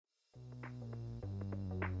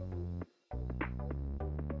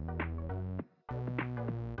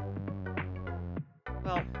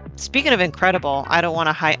Speaking of incredible, I don't want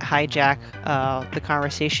to hijack the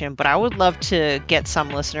conversation, but I would love to get some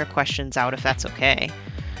listener questions out if that's okay.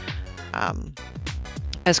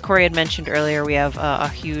 As Corey had mentioned earlier, we have a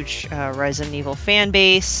huge Resident Evil fan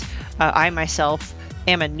base. I myself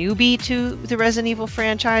am a newbie to the Resident Evil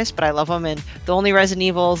franchise, but I love them. And the only Resident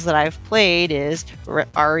Evils that I've played is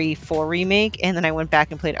RE4 Remake, and then I went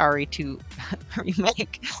back and played RE2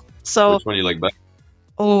 Remake. So, which one do you like better?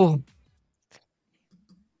 oh,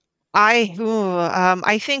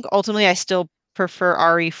 I think ultimately I still prefer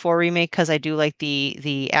RE4 Remake because I do like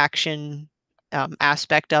the action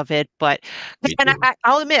aspect of it. But Me and too.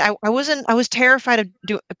 I'll admit I was terrified of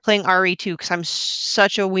playing RE2 because I'm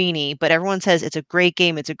such a weenie. But everyone says it's a great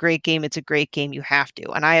game. It's a great game. It's a great game. You have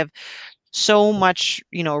to. And I have so much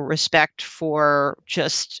respect for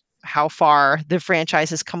just how far the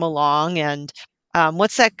franchise has come along. And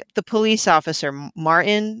what's that? The police officer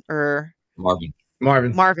Martin or Marvin.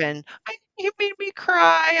 Marvin. Marvin. It made me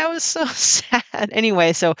cry. I was so sad.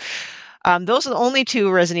 Anyway, so those are the only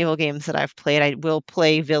two Resident Evil games that I've played. I will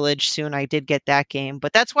play Village soon. I did get that game,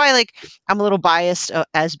 but that's why like I'm a little biased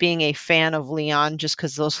as being a fan of Leon, just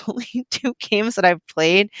because those are only two games that I've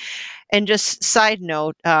played. And just side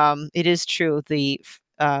note, it is true the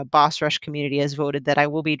Boss Rush community has voted that I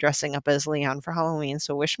will be dressing up as Leon for Halloween.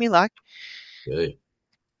 So wish me luck. Hey, I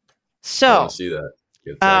So. want to see that.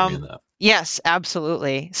 You gotta tag me in that. Yes,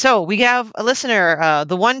 absolutely. So we have a listener,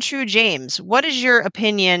 the one true James. What is your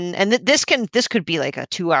opinion? And this could be like a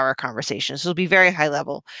 2-hour conversation. So it'll be very high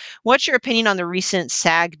level. What's your opinion on the recent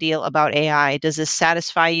SAG deal about AI? Does this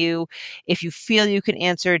satisfy you? If you feel you can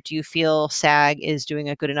answer, do you feel SAG is doing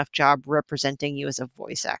a good enough job representing you as a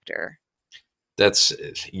voice actor?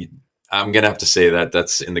 I'm gonna have to say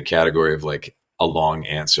that's in the category of like a long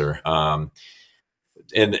answer.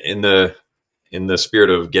 In the spirit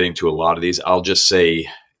of getting to a lot of these, I'll just say,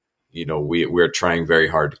 we're trying very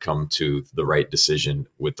hard to come to the right decision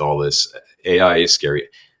with all this. AI is scary.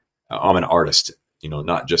 I'm an artist,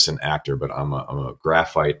 not just an actor, but I'm a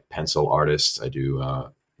graphite pencil artist. I do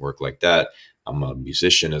work like that. I'm a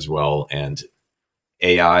musician as well. And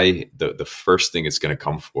AI, the first thing it's going to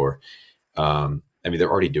come for, I mean, they're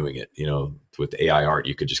already doing it, with AI art,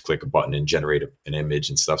 you could just click a button and generate an image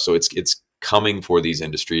and stuff. So it's coming for these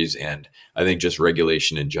industries. And I think just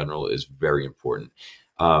regulation in general is very important.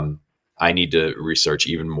 I need to research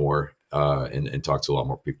even more and talk to a lot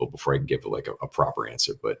more people before I can give like a proper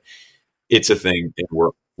answer, but it's a thing and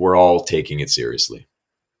we're all taking it seriously.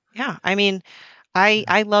 Yeah, I mean,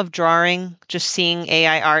 I love drawing. Just seeing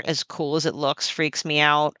AI art as cool as it looks freaks me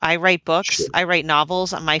out. I write books. Sure. I write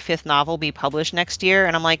novels. My 5th novel will be published next year,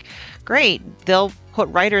 and I'm like, great. They'll put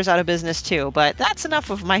writers out of business too. But that's enough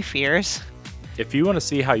of my fears. If you want to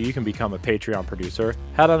see how you can become a Patreon producer,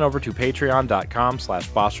 head on over to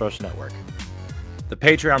patreon.com/BossRushNetwork. The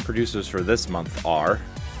Patreon producers for this month are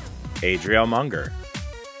Adriel Munger,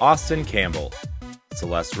 Austin Campbell,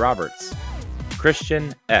 Celeste Roberts,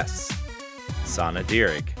 Christian S., Sana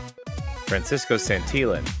Dierig, Francisco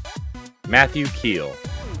Santillan, Matthew Keel,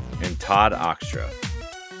 and Todd Oxtra.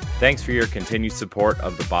 Thanks for your continued support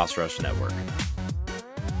of the Boss Rush Network.